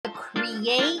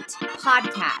Create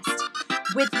podcast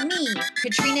with me,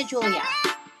 Katrina Julia.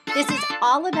 This is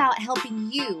all about helping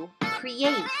you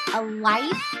create a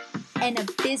life and a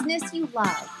business you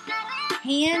love,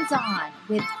 hands-on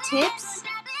with tips,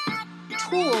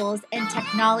 tools, and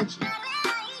technology.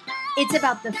 It's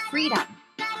about the freedom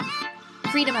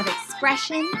of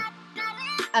expression,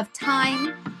 of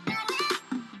time,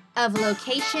 of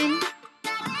location,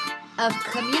 of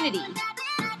community,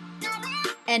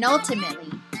 and ultimately,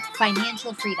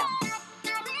 financial freedom.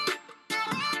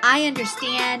 I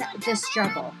understand the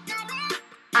struggle.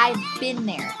 I've been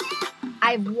there.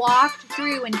 I've walked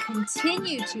through and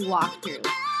continue to walk through.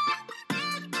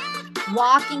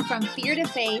 Walking from fear to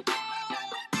faith,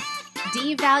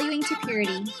 devaluing to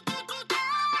purity,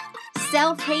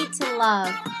 self-hate to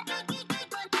love,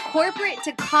 corporate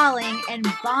to calling, and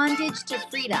bondage to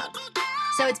freedom.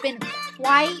 So it's been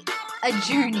quite a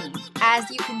journey,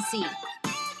 as you can see.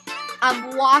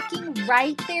 I'm walking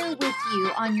right there with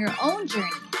you on your own journey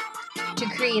to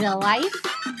create a life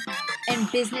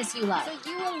and business you love. So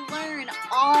you will learn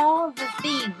all the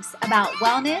things about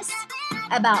wellness,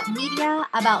 about media,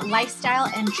 about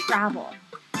lifestyle, and travel.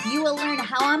 You will learn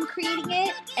how I'm creating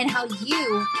it and how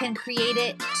you can create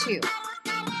it too.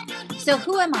 So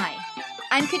who am I?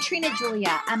 I'm Katrina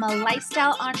Julia. I'm a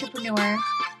lifestyle entrepreneur,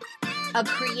 a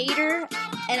creator,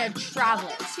 and a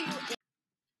traveler.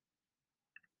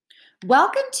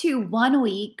 Welcome to 1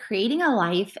 week Creating a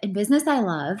Life and Business I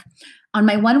Love on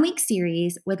my 1 week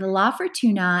series with La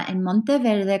Fortuna in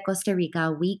Monteverde, Costa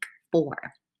Rica, week 4.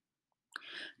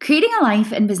 Creating a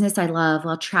life and business I love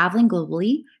while traveling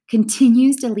globally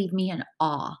continues to leave me in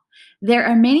awe. There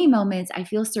are many moments I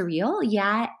feel surreal,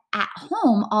 yet at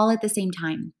home all at the same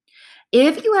time.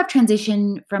 If you have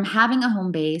transitioned from having a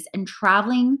home base and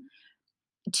traveling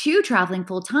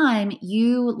full time,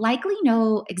 you likely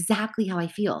know exactly how I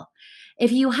feel.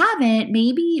 If you haven't,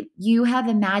 maybe you have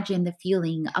imagined the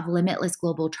feeling of limitless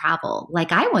global travel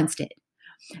like I once did.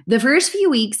 The first few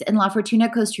weeks in La Fortuna,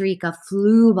 Costa Rica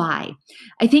flew by.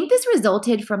 I think this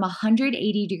resulted from a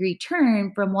 180-degree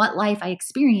turn from what life I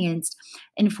experienced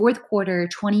in fourth quarter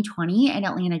 2020 in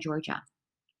Atlanta, Georgia.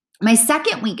 My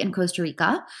second week in Costa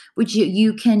Rica, which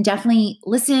you can definitely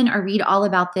listen or read all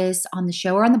about this on the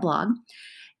show or on the blog.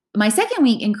 My second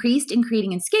week increased in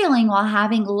creating and scaling while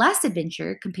having less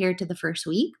adventure compared to the first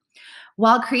week.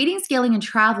 While creating, scaling, and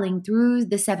traveling through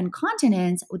the 7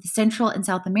 continents with Central and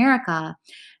South America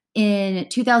in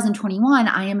 2021,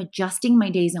 I am adjusting my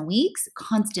days and weeks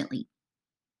constantly.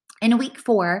 In week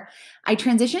 4, I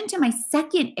transitioned to my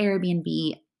second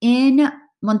Airbnb in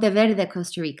Monteverde,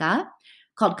 Costa Rica,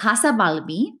 called Casa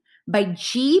Balbi by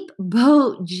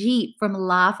Boat Jeep from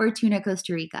La Fortuna,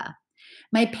 Costa Rica.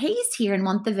 My pace here in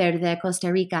Monteverde,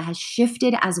 Costa Rica has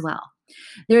shifted as well.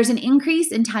 There's an increase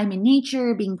in time in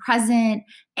nature, being present,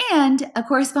 and a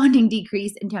corresponding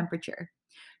decrease in temperature.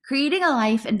 Creating a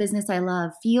life and business I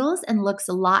love feels and looks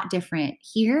a lot different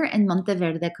here in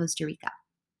Monteverde, Costa Rica.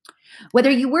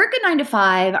 Whether you work a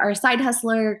 9-to-5, are a side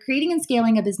hustler, creating and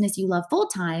scaling a business you love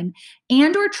full-time,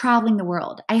 and or traveling the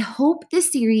world, I hope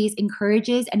this series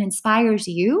encourages and inspires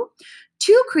you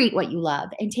to create what you love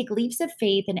and take leaps of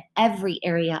faith in every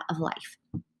area of life.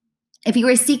 If you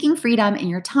are seeking freedom in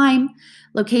your time,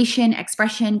 location,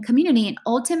 expression, community, and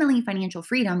ultimately financial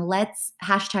freedom, let's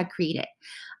 #create it.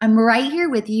 I'm right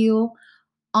here with you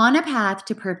on a path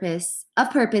to purpose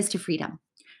to freedom.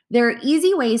 There are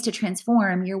easy ways to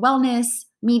transform your wellness,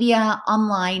 media,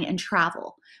 online, and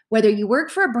travel. Whether you work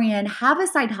for a brand, have a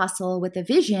side hustle with a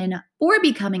vision, or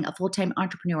becoming a full-time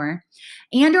entrepreneur,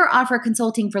 and or offer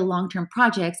consulting for long-term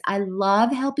projects, I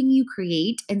love helping you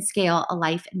create and scale a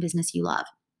life and business you love.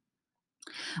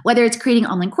 Whether it's creating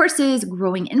online courses,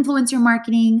 growing influencer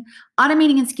marketing,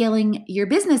 automating and scaling your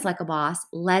business like a boss,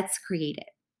 let's create it.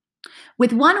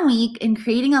 With 1 week in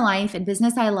Creating a Life and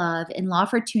Business I Love in La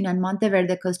Fortuna in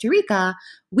Monteverde, Costa Rica,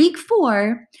 week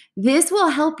 4, this will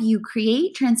help you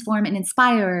create, transform, and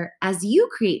inspire as you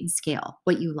create and scale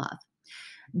what you love.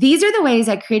 These are the ways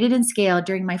I created and scaled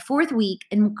during my 4th week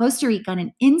in Costa Rica, and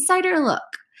an insider look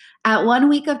at 1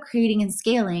 week of creating and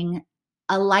scaling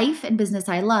a life and business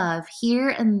I love here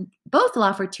in both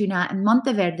La Fortuna and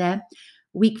Monteverde,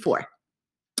 week 4.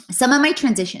 Some of my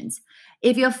transitions.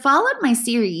 If you have followed my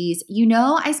series, you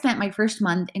know I spent my first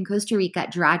month in Costa Rica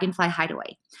at Dragonfly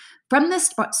Hideaway. From the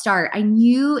start, I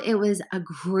knew it was a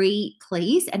great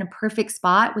place and a perfect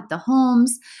spot with the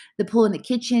homes, the pool in the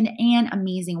kitchen, and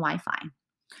amazing Wi-Fi.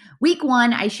 Week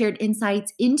 1, I shared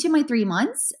insights into my 3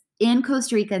 months in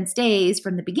Costa Rica and stays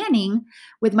from the beginning,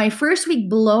 with my first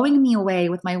week blowing me away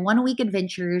with my 1 week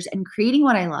adventures and creating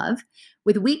what I love.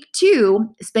 with week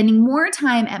 2 spending more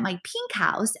time at my pink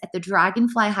house at the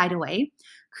Dragonfly Hideaway,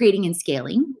 creating and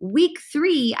scaling. Week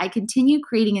 3, I continue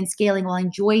creating and scaling while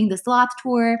enjoying the Sloth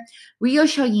Tour, Rio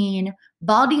Choyin,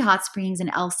 Baldy Hot Springs,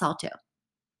 and El Salto,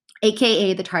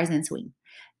 aka the Tarzan Swing.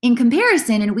 In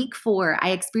comparison, in week 4, I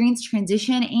experienced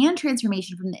transition and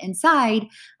transformation from the inside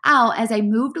out as I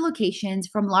moved locations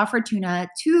from La Fortuna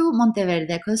to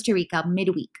Monteverde, Costa Rica,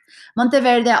 midweek.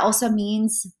 Monteverde also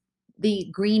means the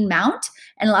green mount,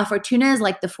 and La Fortuna is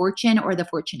like the fortune or the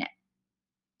fortunate.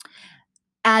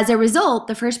 As a result,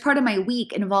 the first part of my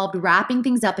week involved wrapping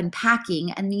things up and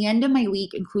packing, and the end of my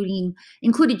week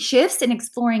included shifts and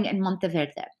exploring in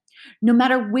Monteverde. No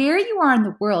matter where you are in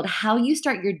the world, how you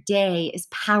start your day is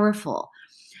powerful.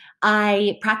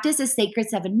 I practice a sacred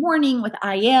 7 morning with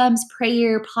IMs,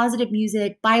 prayer, positive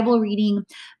music, Bible reading,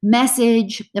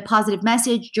 a positive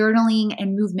message, journaling,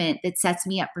 and movement that sets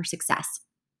me up for success.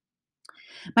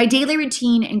 My daily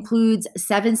routine includes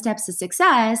 7 steps to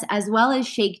success, as well as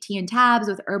shake, tea, and tabs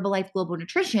with Herbalife Global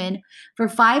Nutrition for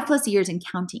 5+ years and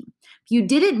counting. If you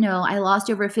didn't know, I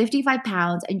lost over 55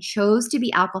 pounds and chose to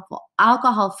be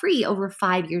alcohol-free over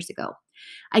 5 years ago.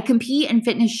 I compete in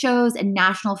fitness shows and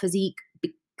national physique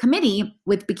committee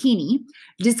with bikini.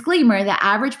 Disclaimer, the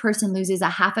average person loses a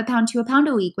half a pound to a pound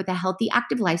a week with a healthy,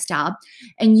 active lifestyle,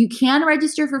 and you can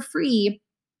register for free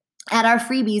at our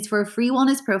freebies for a free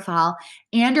wellness profile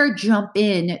and or jump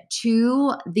in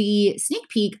to the sneak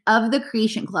peek of the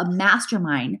Creation Club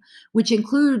Mastermind, which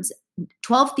includes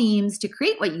 12 themes to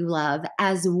create what you love,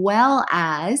 as well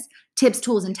as tips,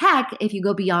 tools, and tech if you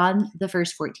go beyond the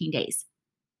first 14 days.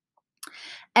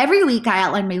 Every week, I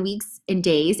outline my weeks and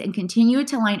days and continue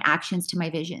to align actions to my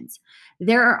visions.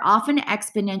 There are often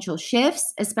exponential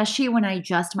shifts, especially when I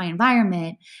adjust my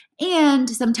environment, and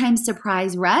sometimes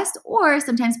surprise rest or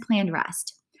sometimes planned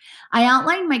rest. I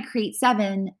outline my Create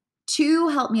 7 to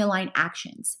help me align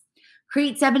actions.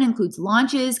 Create 7 includes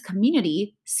launches,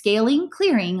 community, scaling,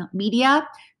 clearing, media,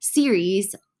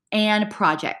 series, and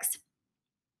projects.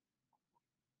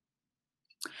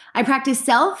 I practice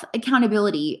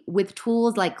self-accountability with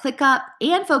tools like ClickUp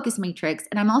and Focus Matrix,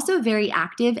 and I'm also very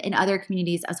active in other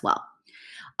communities as well.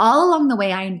 All along the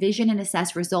way, I envision and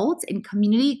assess results in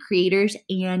community creators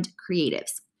and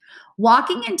creatives.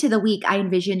 Walking into the week, I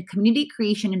envisioned community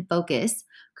creation and focus,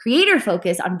 creator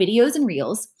focus on videos and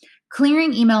reels,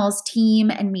 clearing emails, team,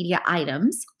 and media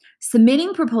items,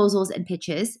 submitting proposals and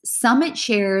pitches, summit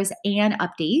shares and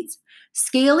updates,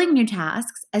 scaling new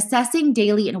tasks, assessing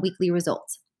daily and weekly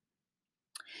results.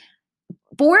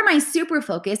 For my super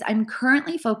focus, I'm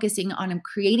currently focusing on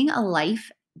creating a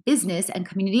life, business, and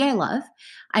community I love.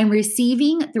 I'm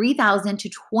receiving 3,000 to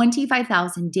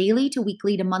 25,000 daily to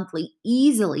weekly to monthly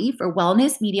easily for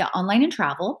wellness, media, online, and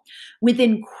travel with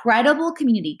incredible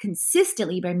community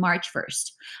consistently by March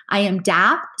 1st. I am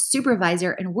DAP,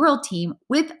 supervisor, and world team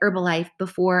with Herbalife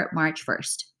before March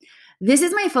 1st. This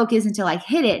is my focus until I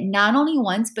hit it not only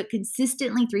once, but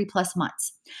consistently 3+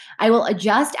 months. I will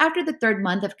adjust after the 3rd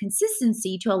month of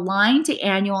consistency to align to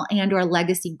annual and or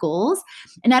legacy goals.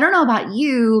 And I don't know about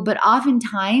you, but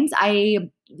oftentimes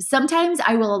sometimes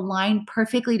I will align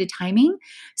perfectly to timing.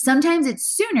 Sometimes it's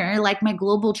sooner, like my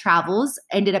global travels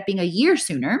ended up being a year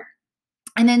sooner.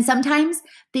 And then sometimes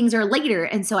things are later,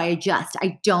 and so I adjust.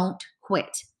 I don't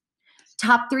quit.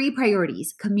 Top 3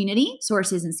 priorities: community,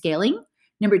 sources, and scaling.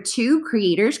 Number 2,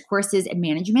 creators, courses, and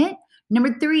management.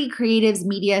 Number 3, creatives,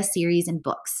 media, series, and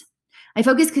books. I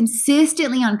focus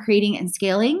consistently on creating and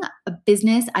scaling a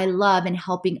business I love and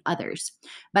helping others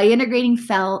by integrating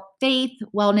faith,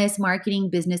 wellness,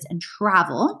 marketing, business, and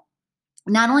travel.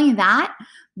 Not only that,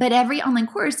 but every online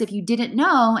course, if you didn't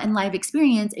know, and live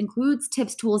experience includes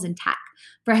tips, tools, and tech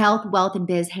for health, wealth, and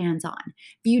biz hands-on.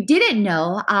 If you didn't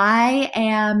know, I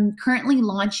am currently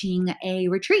launching a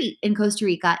retreat in Costa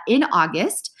Rica in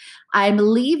August. I'm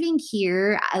leaving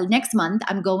here next month.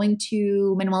 I'm going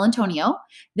to Manuel Antonio.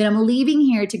 Then I'm leaving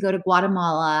here to go to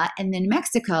Guatemala and then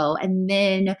Mexico and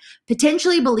then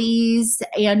potentially Belize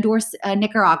and or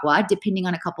Nicaragua, depending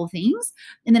on a couple things.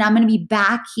 And then I'm going to be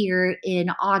back here in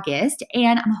August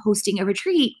and I'm hosting a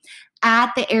retreat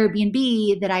at the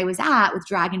Airbnb that I was at with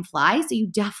Dragonfly. So you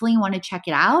definitely want to check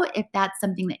it out if that's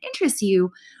something that interests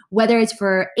you, whether it's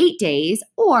for 8 days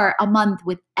or a month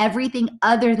with everything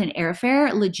other than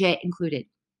airfare legit included.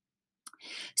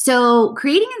 So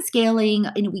creating and scaling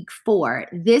in week 4,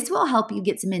 this will help you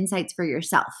get some insights for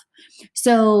yourself.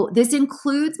 So this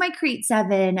includes my Create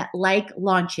 7 like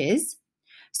launches.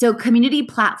 So community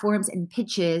platforms and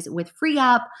pitches with free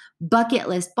up, bucket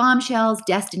list bombshells,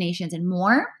 destinations, and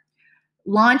more.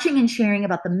 Launching and sharing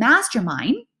about the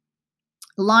mastermind,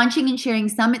 launching and sharing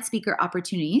summit speaker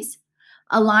opportunities,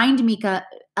 aligned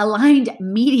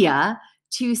media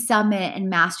to summit and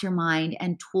mastermind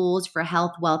and tools for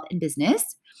health, wealth, and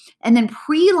business. And then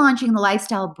pre-launching the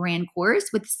lifestyle brand course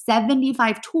with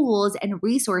 75 tools and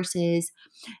resources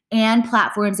and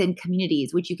platforms and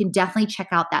communities, which you can definitely check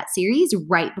out that series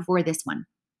right before this one.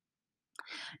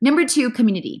 Number 2,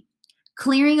 community.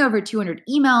 Clearing over 200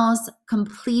 emails,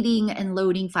 completing and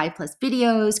loading 5+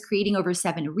 videos, creating over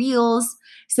 7 reels,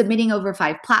 submitting over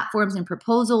 5 platforms and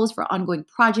proposals for ongoing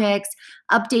projects,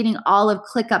 updating all of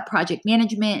ClickUp project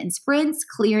management and sprints,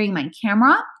 clearing my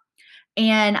camera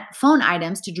and phone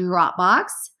items to Dropbox,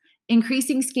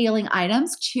 increasing scaling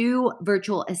items to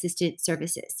virtual assistant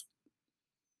services.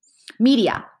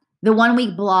 Media, the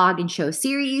 1-week blog and show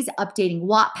series, updating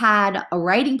Wattpad, a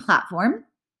writing platform,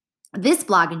 this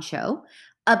blog and show,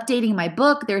 updating my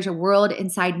book, There's a World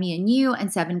Inside Me and You,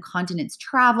 and 7 Continents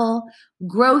Travel,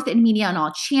 growth in media on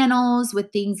all channels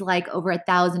with things like over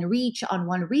 1,000 reach on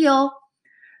one reel,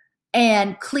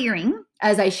 and clearing,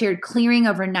 as I shared, clearing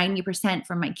over 90%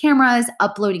 from my cameras,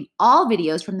 uploading all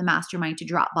videos from the mastermind to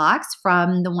Dropbox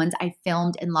from the ones I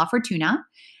filmed in La Fortuna,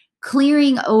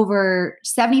 clearing over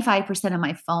 75% of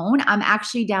my phone. I'm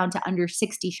actually down to under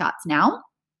 60 shots now.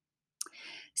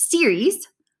 Series,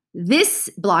 this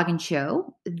blog and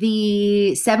show,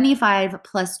 the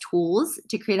 75+ tools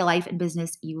to create a life and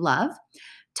business you love,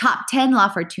 top 10 La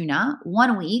Fortuna,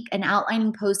 1 week, and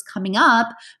outlining posts coming up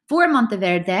for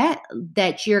Monteverde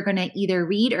that you're going to either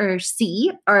read or see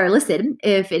or listen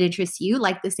if it interests you,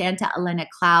 like the Santa Elena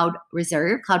Cloud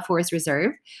Forest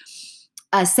Reserve,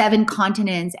 7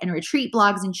 continents and retreat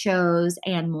blogs and shows,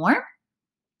 and more.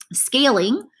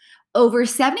 Scaling, over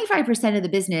 75% of the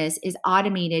business is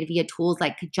automated via tools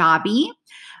like Kajabi,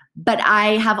 but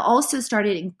I have also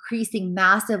started increasing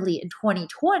massively in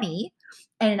 2020,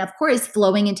 and of course,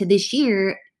 flowing into this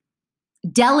year,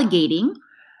 delegating.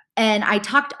 And I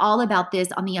talked all about this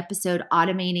on the episode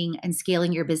Automating and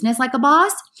Scaling Your Business Like a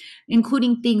Boss,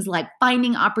 including things like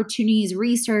finding opportunities,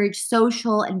 research,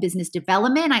 social, and business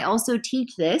development. I also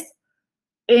teach this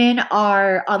in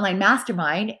our online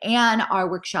mastermind and our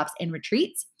workshops and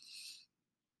retreats.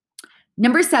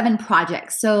 Number 7,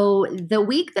 projects. So the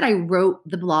week that I wrote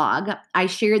the blog, I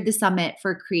shared the summit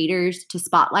for creators to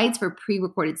spotlights for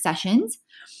pre-recorded sessions,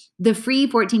 the free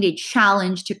 14-day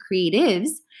challenge to creatives,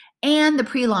 and the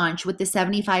pre-launch with the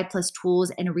 75+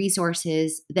 tools and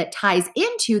resources that ties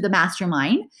into the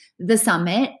mastermind, the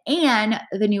summit, and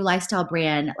the new lifestyle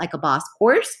brand Like a Boss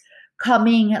course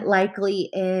coming likely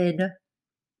in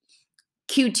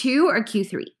Q2 or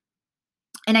Q3.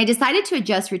 And I decided to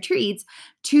adjust retreats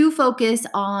to focus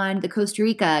on the Costa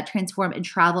Rica Transform and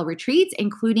Travel retreats,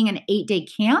 including an 8-day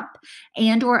camp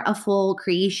and or a full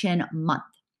creation month.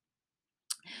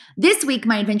 This week,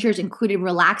 my adventures included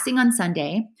relaxing on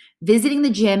Sunday, visiting the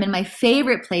gym in my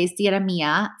favorite place, Tierra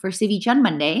Mia, for ceviche on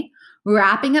Monday,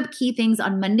 wrapping up key things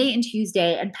on Monday and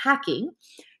Tuesday, and packing,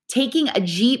 taking a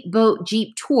Jeep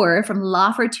tour from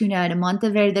La Fortuna to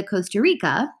Monteverde, Costa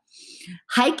Rica,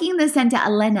 hiking the Santa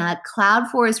Elena Cloud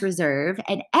Forest Reserve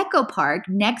and Echo Park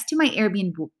next to my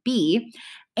Airbnb,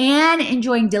 and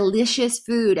enjoying delicious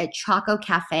food at Choco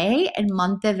Cafe in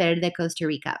Monteverde, Costa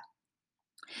Rica.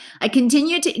 I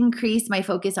continue to increase my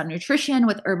focus on nutrition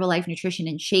with Herbalife Nutrition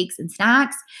and shakes and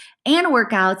snacks and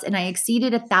workouts, and I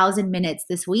exceeded 1,000 minutes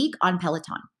this week on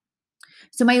Peloton.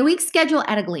 So my week schedule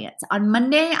at a glance. On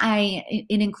Monday,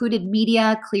 it included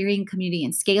media, clearing, community,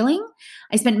 and scaling.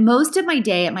 I spent most of my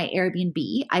day at my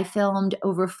Airbnb. I filmed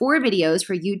over 4 videos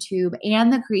for YouTube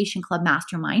and the Creation Club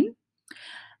Mastermind.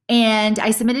 And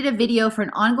I submitted a video for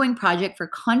an ongoing project for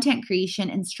content creation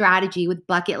and strategy with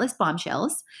Bucket List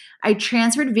Bombshells. I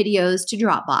transferred videos to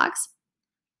Dropbox.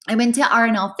 I went to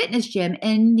RNL Fitness Gym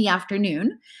in the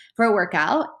afternoon for a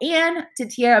workout, and to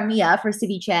Tierra Mia for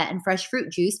ceviche and fresh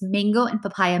fruit juice, mango and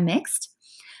papaya mixed.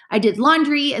 I did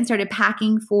laundry and started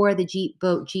packing for the Jeep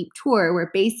tour,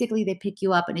 where basically they pick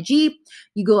you up in a Jeep.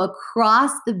 You go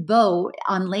across the boat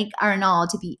on Lake Arenal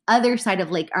to the other side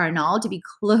of Lake Arenal to be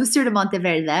closer to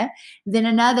Monteverde. Then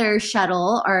another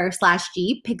shuttle or /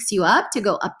 Jeep picks you up to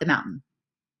go up the mountain.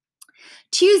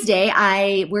 Tuesday,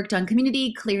 I worked on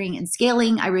community, clearing, and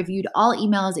scaling. I reviewed all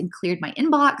emails and cleared my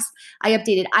inbox. I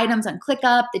updated items on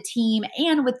ClickUp, the team,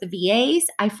 and with the VAs.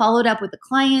 I followed up with the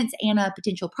clients and a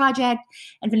potential project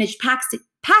and finished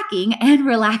packing and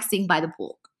relaxing by the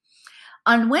pool.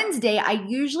 On Wednesday, I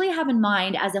usually have in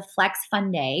mind as a flex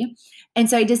fun day. And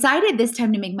so I decided this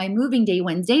time to make my moving day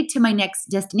Wednesday to my next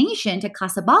destination, to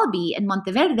Casa Balbi in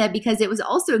Monteverde, because it was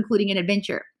also including an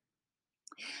adventure.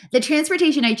 The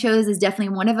transportation I chose is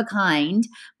definitely one of a kind.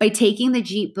 By taking the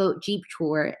Jeep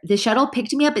tour, the shuttle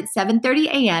picked me up at 7:30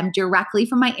 a.m. directly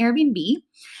from my Airbnb.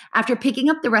 After picking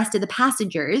up the rest of the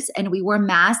passengers, and we wore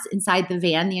masks inside the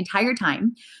van the entire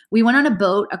time, we went on a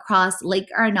boat across Lake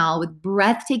Arenal with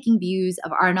breathtaking views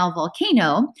of Arenal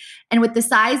volcano. And with the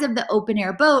size of the open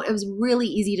air boat, it was really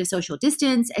easy to social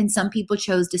distance, and some people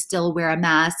chose to still wear a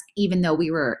mask even though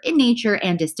we were in nature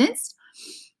and distanced.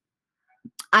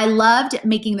 I loved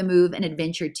making the move and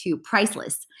adventure too.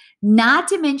 Priceless. Not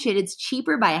to mention, it's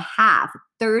cheaper by half,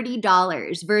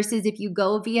 $30, versus if you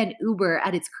go via an Uber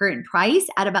at its current price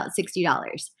at about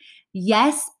 $60.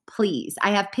 Yes, please.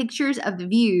 I have pictures of the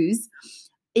views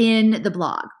in the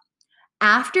blog.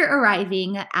 After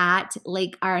arriving at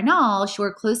Lake Arenal,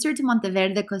 shore closer to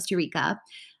Monteverde, Costa Rica,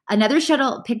 another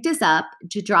shuttle picked us up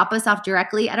to drop us off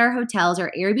directly at our hotels or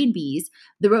Airbnbs.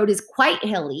 The road is quite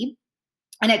hilly,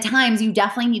 and at times, you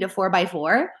definitely need a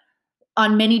 4x4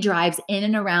 on many drives in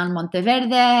and around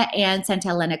Monteverde and Santa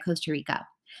Elena, Costa Rica.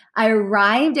 I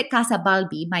arrived at Casa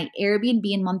Balbi, my Airbnb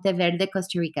in Monteverde,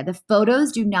 Costa Rica. The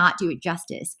photos do not do it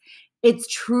justice. It's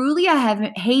truly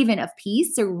a haven of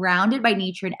peace, surrounded by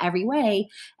nature in every way,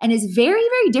 and is very,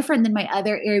 very different than my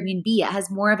other Airbnb. It has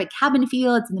more of a cabin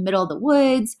feel. It's in the middle of the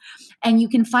woods, and you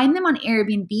can find them on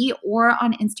Airbnb or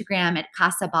on Instagram at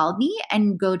Casa Balbi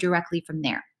and go directly from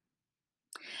there.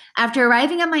 After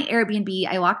arriving at my Airbnb,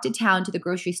 I walked to town to the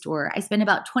grocery store. I spent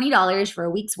about $20 for a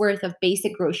week's worth of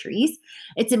basic groceries.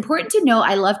 It's important to know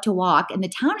I love to walk, and the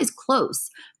town is close,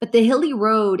 but the hilly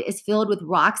road is filled with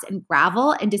rocks and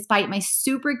gravel, and despite my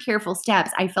super careful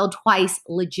steps, I fell twice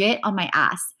legit on my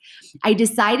ass. I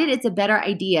decided it's a better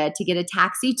idea to get a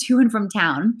taxi to and from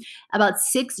town, about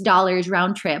 $6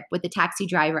 round trip with the taxi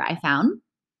driver I found,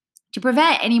 to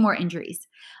prevent any more injuries.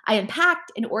 I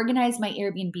unpacked and organized my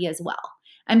Airbnb as well.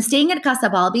 I'm staying at Casa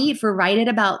Balbi for right at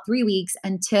about 3 weeks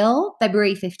until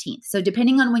February 15th. So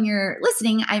depending on when you're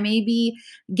listening, I may be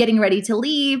getting ready to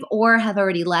leave or have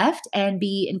already left and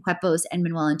be in Quepos and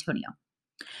Manuel Antonio.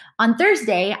 On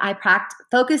Thursday, I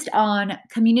focused on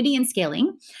community and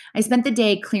scaling. I spent the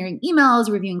day clearing emails,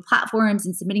 reviewing platforms,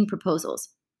 and submitting proposals.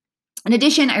 In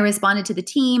addition, I responded to the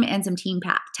team and some team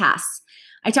tasks.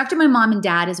 I talked to my mom and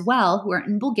dad as well, who are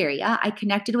in Bulgaria. I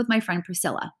connected with my friend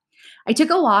Priscilla. I took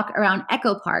a walk around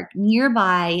Echo Park,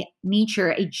 nearby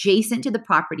nature adjacent to the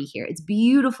property here. It's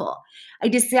beautiful. I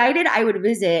decided I would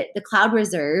visit the Cloud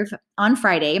Reserve on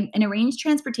Friday and arrange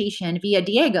transportation via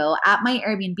Diego at my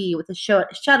Airbnb with a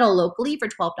shuttle locally for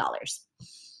 $12.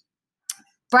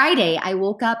 Friday, I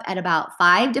woke up at about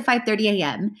 5 to 5:30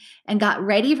 a.m. and got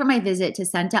ready for my visit to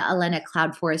Santa Elena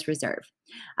Cloud Forest Reserve.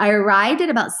 I arrived at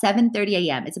about 7:30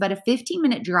 a.m. It's about a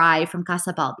 15-minute drive from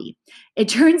Casa Balbi. It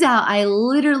turns out I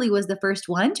literally was the first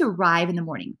one to arrive in the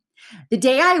morning. The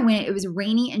day I went, it was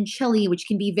rainy and chilly, which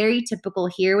can be very typical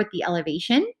here with the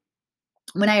elevation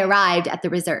when I arrived at the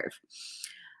reserve.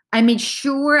 I made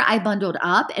sure I bundled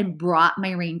up and brought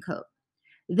my raincoat.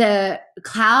 The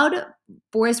Cloud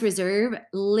Forest Reserve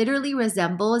literally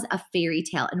resembles a fairy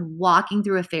tale and walking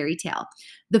through a fairy tale.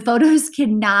 The photos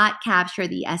cannot capture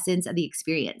the essence of the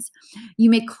experience. You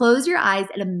may close your eyes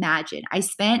and imagine. I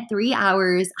spent 3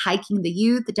 hours hiking the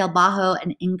Youth, Del Bajo,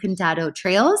 and Encantado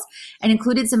trails and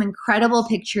included some incredible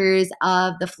pictures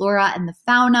of the flora and the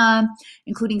fauna,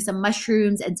 including some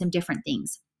mushrooms and some different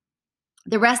things.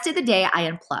 The rest of the day, I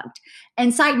unplugged.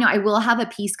 And side note, I will have a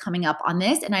piece coming up on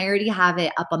this, and I already have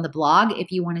it up on the blog if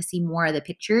you want to see more of the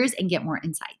pictures and get more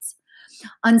insights.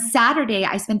 On Saturday,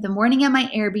 I spent the morning at my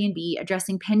Airbnb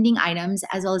addressing pending items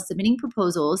as well as submitting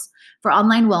proposals for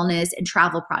online wellness and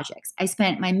travel projects. I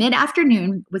spent my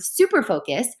mid-afternoon with Super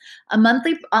Focus, a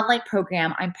monthly online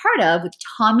program I'm part of with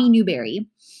Tommy Newberry.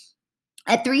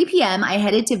 At 3 p.m., I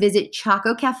headed to visit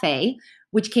Choco Cafe,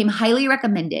 which came highly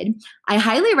recommended. I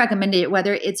highly recommend it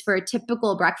whether it's for a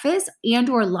typical breakfast and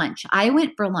or lunch. I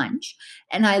went for lunch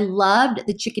and I loved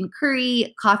the chicken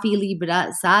curry, coffee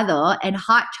librazado, and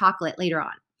hot chocolate later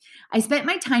on. I spent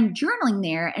my time journaling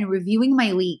there and reviewing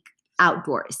my week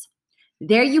outdoors.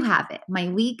 There you have it, my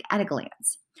week at a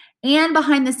glance. And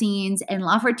behind the scenes in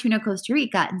La Fortuna, Costa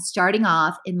Rica, and starting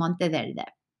off in Monteverde.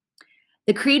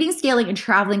 The creating, scaling, and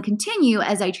traveling continue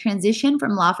as I transition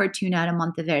from La Fortuna to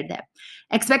Monteverde.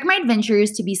 Expect my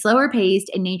adventures to be slower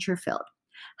paced and nature filled.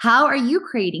 How are you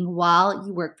creating while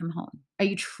you work from home? Are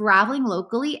you traveling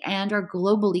locally and are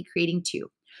globally creating too?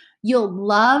 You'll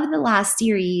love the last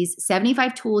series,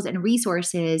 75 tools and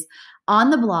resources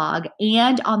on the blog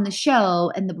and on the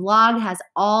show. And the blog has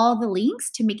all the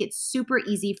links to make it super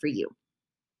easy for you.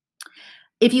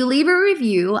 If you leave a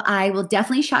review, I will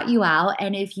definitely shout you out.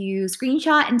 And if you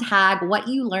screenshot and tag what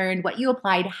you learned, what you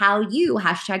applied, how you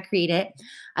 #create it,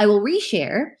 I will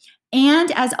reshare.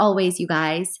 And as always, you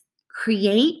guys,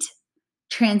 create,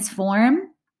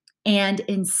 transform, and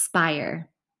inspire.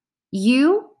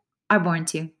 You are born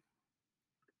to.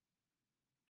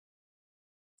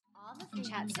 All the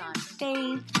chats on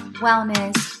faith,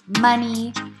 wellness,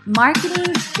 money,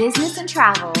 marketing, business, and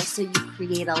travel so you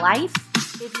create a life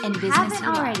and business haven't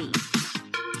already.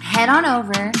 Head on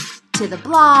over to the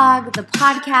blog, the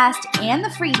podcast, and the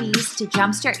freebies to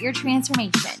jumpstart your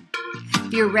transformation.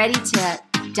 If you're ready to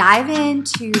dive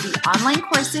into the online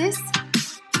courses,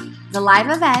 the live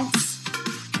events,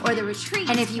 or the retreat,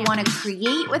 and if you want to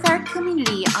create with our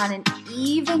community on an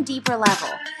even deeper level,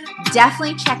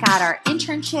 definitely check out our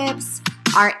internships,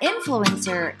 our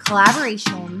influencer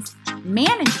collaborations,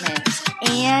 management,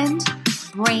 and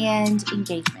brand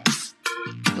engagements.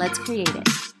 Let's create it.